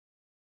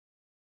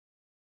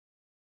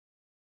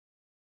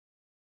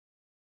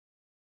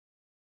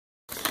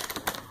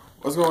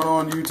What's going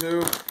on,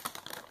 YouTube?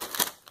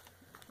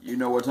 You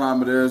know what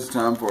time it is.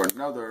 Time for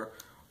another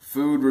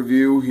food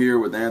review here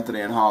with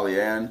Anthony and Holly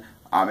Ann.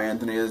 I'm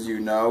Anthony, as you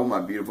know.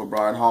 My beautiful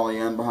bride, Holly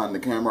Ann, behind the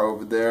camera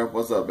over there.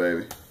 What's up,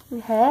 baby?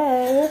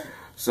 Hey.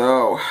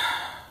 So,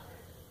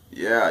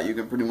 yeah, you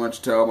can pretty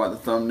much tell by the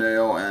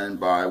thumbnail and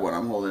by what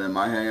I'm holding in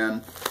my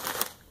hand.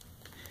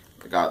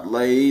 I got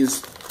Lay's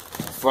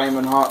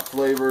Flamin' Hot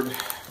flavored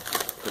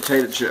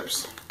potato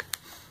chips.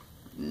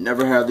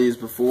 Never had these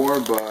before,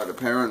 but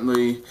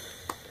apparently,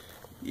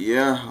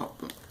 yeah,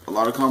 a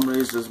lot of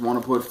companies just want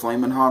to put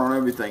Flamin' Hot on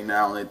everything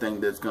now, and they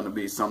think that's going to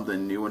be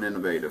something new and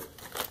innovative.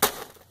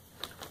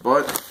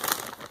 But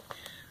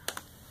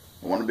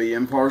I want to be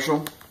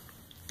impartial.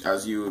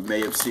 As you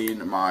may have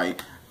seen in my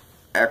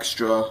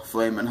Xtra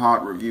Flamin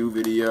Hot review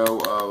video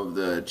of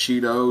the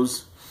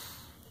Cheetos.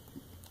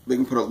 We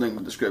can put a link in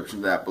the description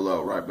of that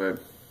below, right, babe?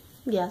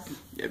 Yes.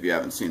 If you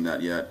haven't seen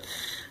that yet.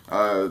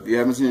 If you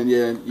haven't seen it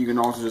yet, you can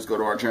also just go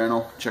to our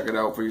channel, check it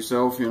out for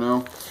yourself, you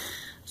know.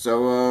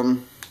 So,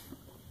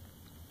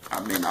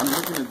 I mean, I'm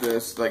looking at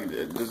this, like,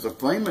 there's a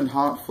Flamin'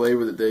 Hot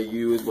flavor that they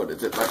use. What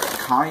is it, like a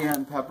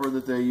cayenne pepper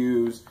that they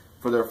use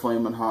for their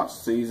Flamin' Hot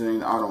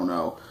seasoning? I don't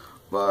know.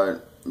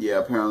 But, yeah,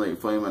 apparently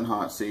Flamin'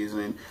 Hot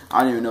seasoning.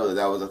 I didn't even know that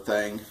that was a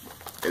thing.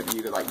 If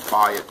you could, like,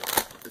 buy it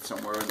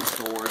somewhere in the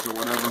stores or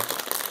whatever.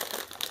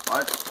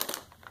 But,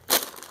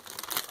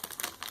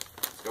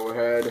 let's go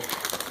ahead.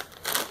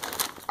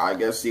 I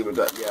guess see what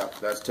that, yeah,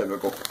 that's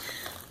typical.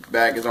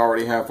 Bag is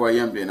already halfway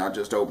empty and I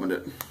just opened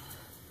it.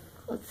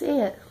 Let's see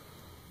it.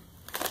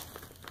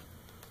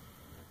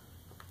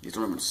 These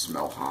don't even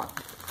smell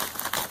hot.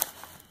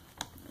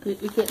 You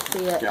can't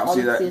see it. Can y'all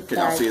see that? Can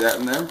y'all see that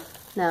in there?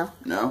 No.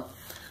 No?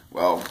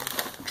 Well,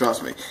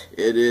 trust me,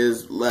 it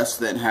is less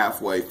than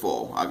halfway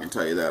full. I can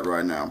tell you that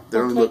right now.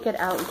 We'll take it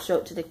out and show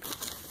it to the,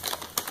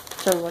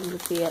 so everyone can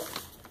see it.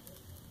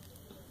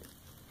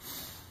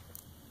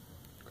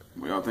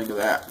 What do y'all think of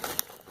that?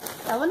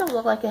 That one don't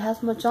look like it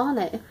has much on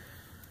it.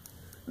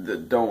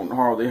 Don't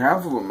hardly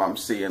half of them I'm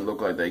seeing look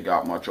like they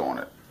got much on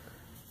it.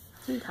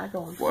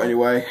 Well,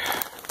 anyway,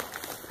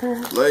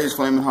 Lay's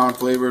Flamin' Hot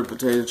flavored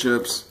potato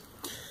chips.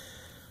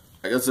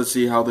 I guess let's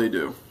see how they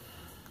do.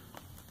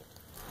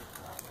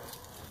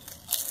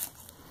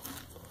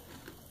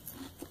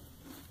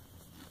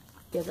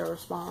 Give a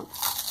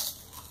response.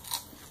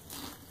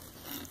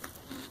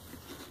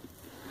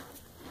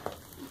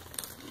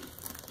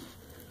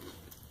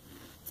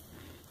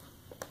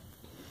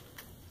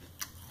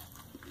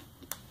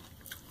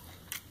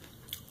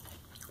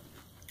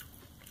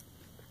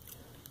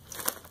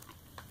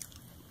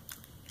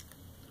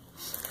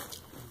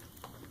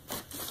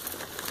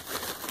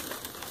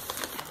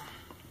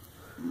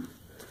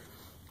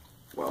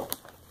 Well,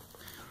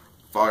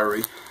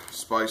 fiery,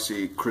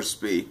 spicy,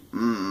 crispy.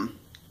 Do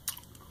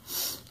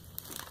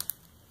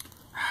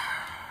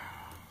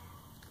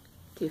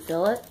you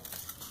feel it?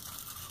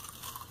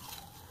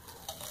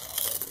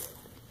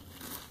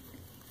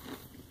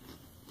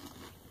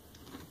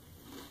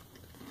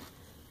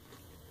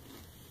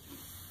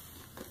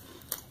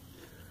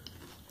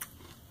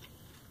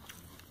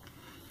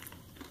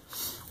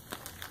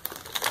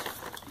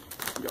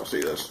 Y'all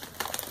see this?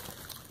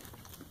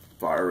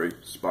 Fiery,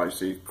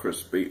 spicy,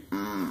 crispy.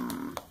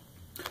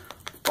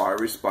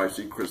 Fiery,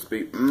 spicy,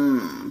 crispy.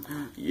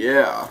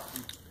 Yeah.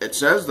 It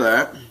says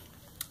that.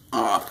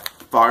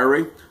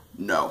 Fiery.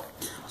 No.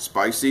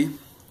 Spicy,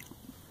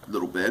 a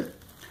little bit.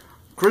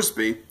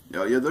 Crispy,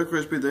 yeah, they're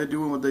crispy. They're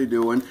doing what they're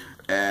doing.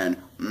 And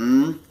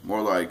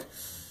more like,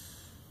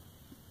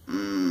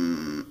 no.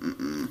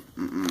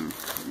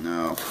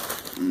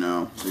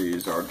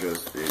 These are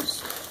just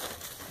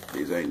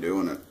these ain't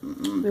doing it.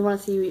 We want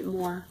to see you eat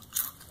more.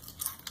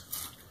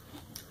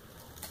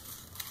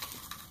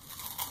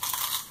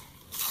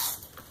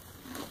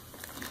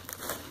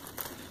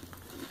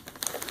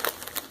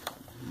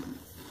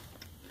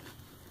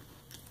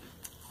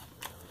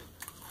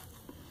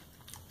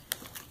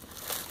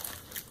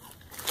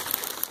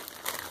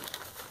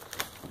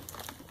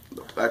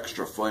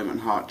 Xtra Flamin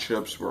Hot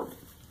chips were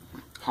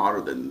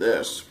hotter than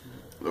this.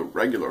 The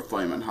regular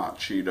Flamin Hot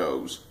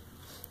Cheetos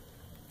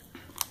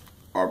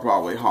are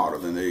probably hotter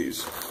than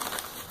these.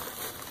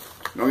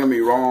 Don't get me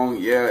wrong,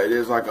 yeah, it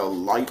is like a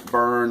light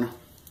burn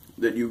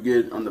that you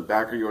get on the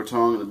back of your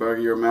tongue and the back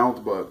of your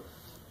mouth, but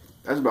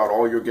that's about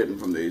all you're getting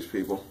from these,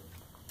 people.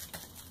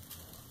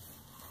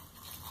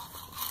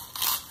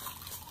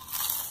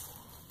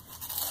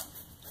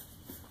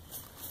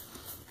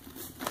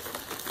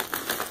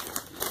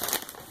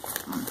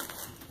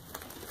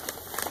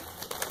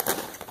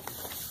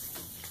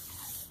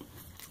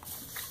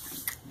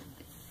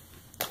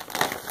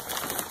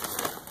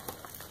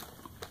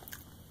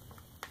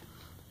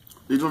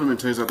 These don't even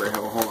taste like they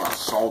have a whole lot of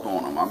salt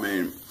on them. I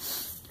mean,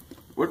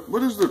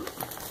 what is the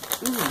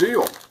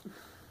deal?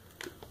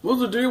 What's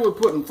the deal with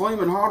putting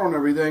Flamin' Hot on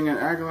everything and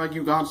acting like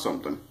you got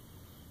something?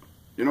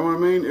 You know what I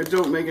mean? It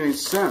don't make any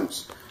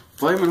sense.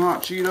 Flamin'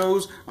 Hot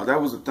Cheetos,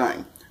 that was the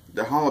thing.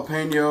 The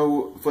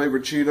jalapeno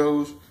flavored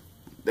Cheetos,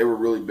 they were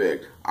really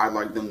big. I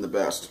liked them the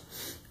best.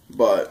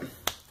 But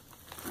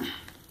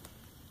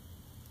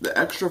The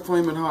Xtra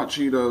Flamin Hot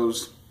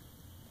Cheetos.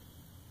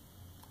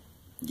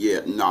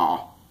 Yeah,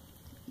 nah.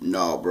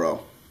 No,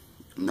 bro.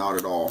 Not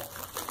at all.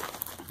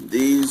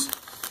 These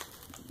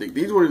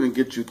won't even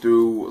get you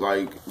through,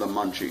 like, the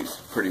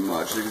munchies, pretty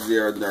much.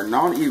 They're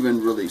not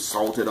even really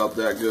salted up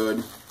that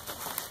good.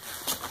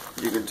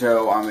 You can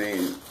tell, I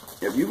mean,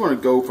 if you want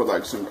to go for,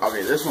 like, some...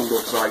 Okay, this one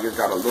looks like it's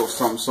got a little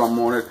something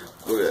on it.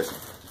 Look at this.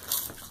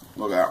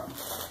 Look out.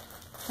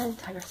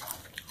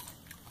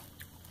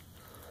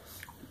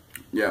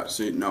 Yeah,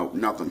 see, no,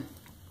 nothing.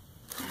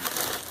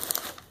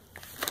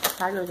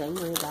 Tiger's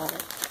angry about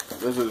it.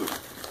 This is...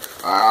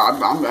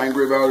 I'm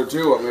angry about it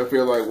too. I mean, I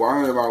feel like,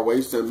 why have I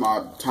wasted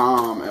my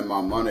time and my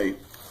money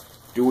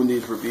doing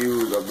these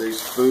reviews of these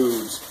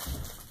foods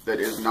that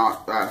is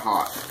not that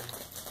hot?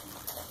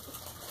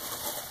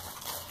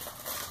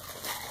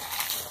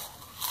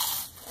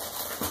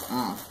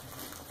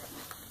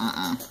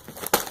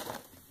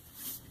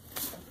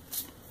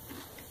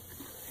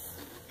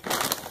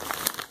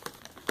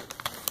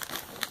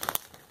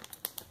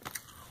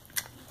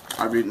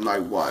 I've eaten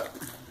like what?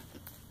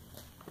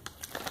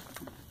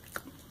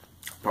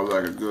 Probably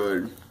like a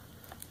good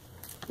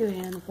 2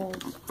 handfuls.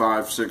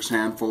 5-6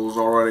 handfuls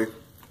already.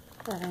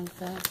 I think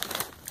so.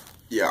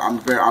 Yeah,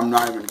 I'm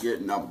not even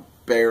getting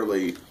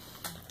barely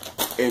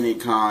any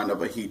kind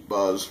of a heat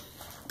buzz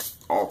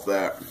off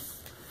that.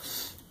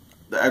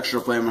 The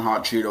Xtra Flamin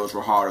Hot Cheetos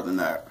were hotter than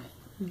that,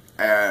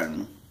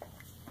 and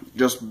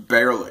just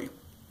barely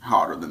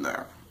hotter than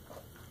that.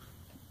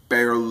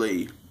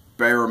 Barely,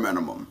 bare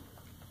minimum.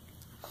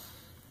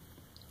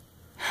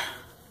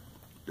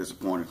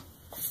 Disappointed.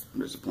 I'm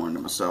disappointed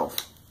in myself.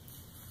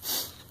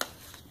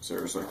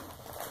 Seriously.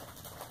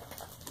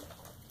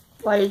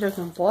 Why are you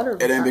drinking water?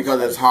 It ain't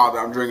because it's hot that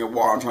I'm drinking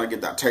water. I'm trying to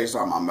get that taste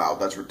out of my mouth.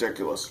 That's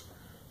ridiculous.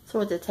 So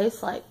what does it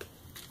taste like?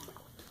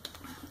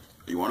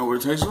 You want to know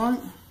what it tastes like?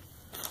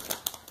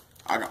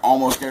 I can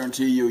almost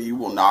guarantee you, you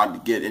will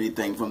not get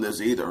anything from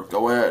this either.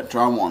 Go ahead,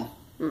 try one.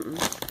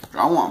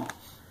 Try one.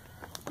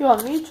 You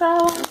want me to try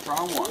one? Just try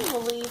one. I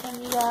believe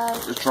in you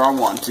guys. Just try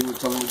one. Tell me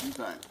what you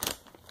think.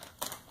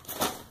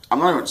 I'm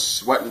not even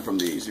sweating from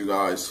these, you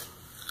guys.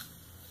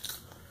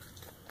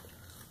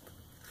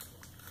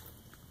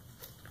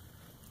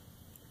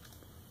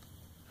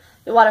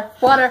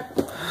 Water.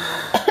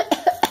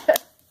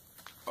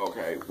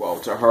 Okay, well,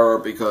 to her,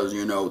 because,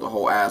 you know, the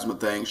whole asthma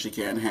thing, she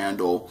can't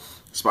handle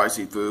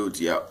spicy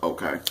foods. Yeah,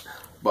 okay.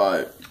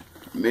 But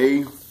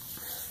me,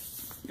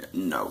 yeah,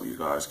 no, you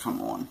guys,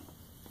 come on.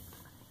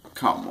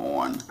 Come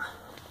on.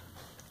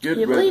 Can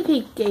you believe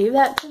he gave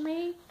that to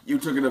me? You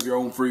took it of your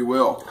own free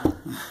will.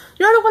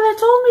 You're the one that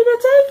told me to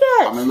take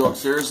it. I mean, look,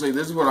 seriously,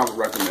 this is what I would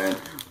recommend.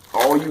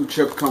 All you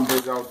chip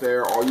companies out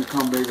there, all you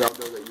companies out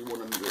there that you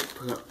want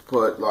to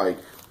put like,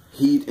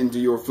 heat into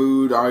your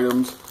food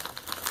items,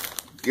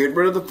 get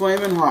rid of the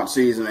Flamin' Hot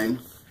seasoning.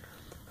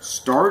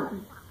 Start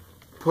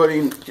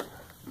putting...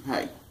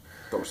 Hey,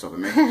 throw stuff at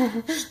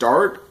me.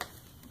 Start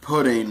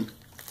putting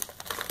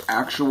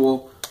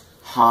actual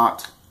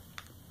hot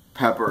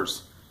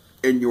peppers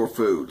in your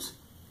foods.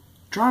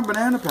 Try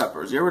banana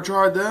peppers. You ever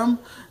tried them?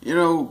 You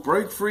know,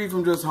 break free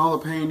from just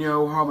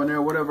jalapeno,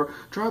 habanero, whatever.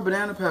 Try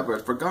banana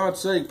peppers. For God's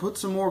sake, put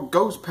some more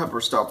ghost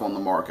pepper stuff on the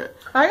market.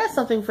 I got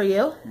something for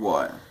you.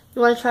 What?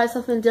 You want to try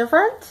something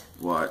different?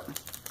 What?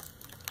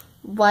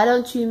 Why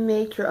don't you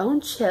make your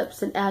own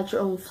chips and add your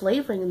own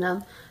flavoring in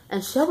them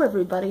and show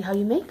everybody how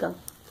you make them?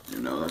 You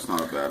know, that's not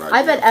a bad idea.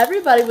 I bet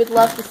everybody would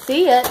love to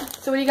see it.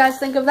 So what do you guys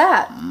think of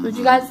that? Would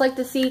you guys like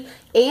to see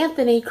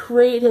Anthony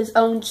create his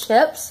own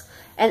chips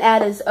and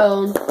add his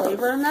own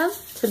flavor in them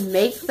to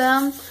make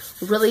them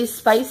really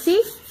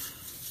spicy?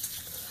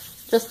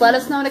 Just let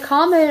us know in a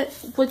comment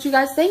what you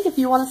guys think. If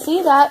you want to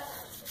see that,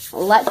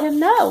 let him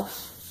know.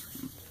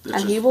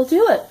 And he will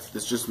do it.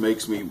 This just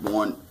makes me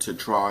want to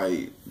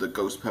try the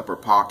ghost pepper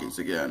Pockies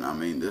again. I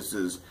mean, this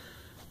is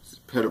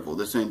pitiful.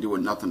 This ain't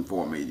doing nothing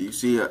for me. Do you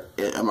see it?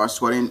 Am I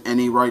sweating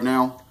any right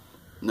now?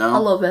 No? A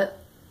little bit.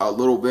 A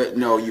little bit?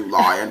 No, you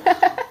lying.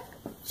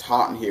 It's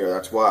hot in here,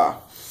 that's why.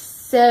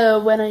 So,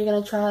 when are you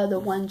going to try the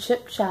one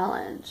chip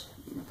challenge?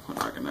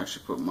 I can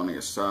actually put money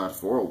aside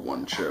for a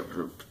one chip.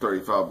 For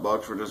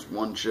 $35 for just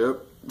one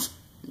chip?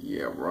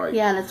 Yeah, right.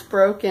 Yeah, and it's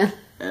broken.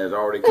 And it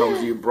already comes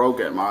to you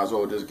broken. Might as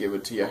well just give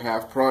it to you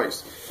half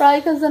price.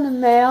 Probably because in the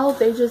mail,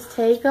 they just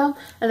take them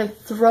and they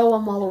throw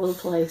them all over the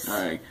place.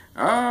 Hey.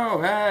 Oh,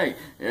 hey,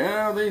 you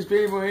know, these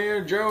people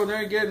here, Joe,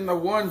 they're getting the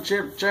one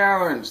chip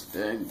challenge.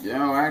 They're, you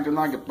know, acting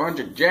like a bunch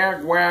of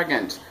jack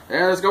wagons.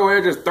 Yeah, let's go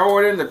ahead and just throw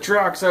it in the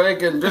truck so they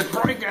can just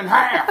break in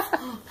half.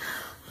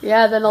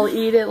 Yeah, then they'll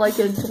eat it like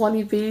in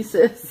 20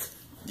 pieces.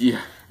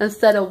 Yeah.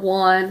 Instead of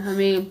one. I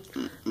mean,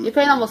 you're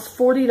paying almost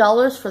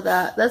 $40 for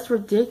that. That's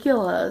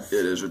ridiculous.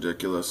 It is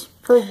ridiculous.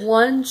 For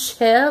one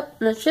chip?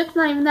 And the chip's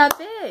not even that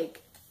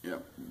big.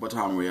 Yep. What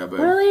time are we at,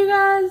 baby? Really, you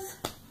guys?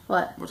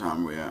 What? What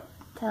time are we at?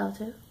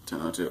 10:02.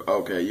 10:02.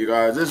 Okay, you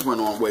guys, this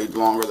went on way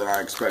longer than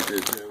I expected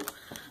it to.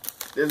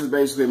 This is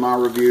basically my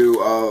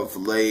review of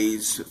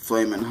Lay's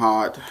Flamin'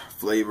 Hot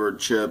flavored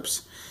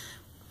chips.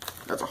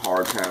 That's a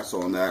hard pass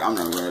on that. I'm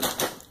not gonna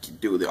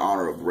do the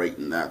honor of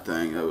rating that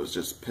thing. It was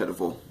just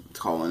pitiful,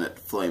 calling it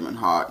flaming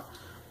hot.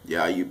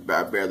 Yeah, I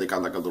barely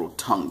got like a little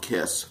tongue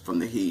kiss from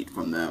the heat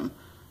from them.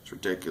 It's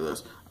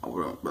ridiculous. I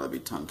would rather be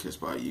tongue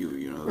kissed by you,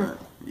 you know that.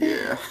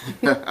 Yeah.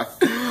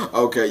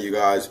 Okay, you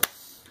guys.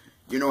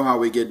 You know how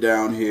we get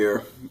down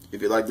here.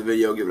 If you like the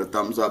video, give it a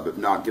thumbs up. If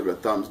not, give it a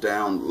thumbs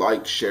down.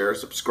 Like, share,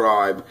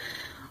 subscribe.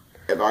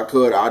 If I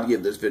could, I'd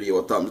give this video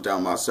a thumbs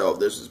down myself.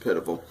 This is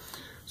pitiful.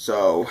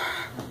 So,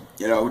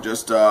 you know,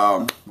 just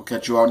we'll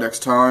catch you all next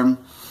time.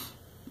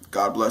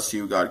 God bless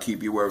you. God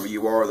keep you wherever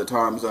you are in the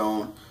time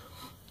zone.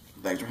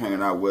 Thanks for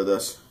hanging out with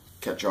us.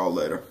 Catch y'all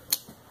later.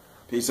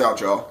 Peace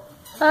out, y'all.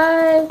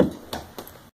 Bye.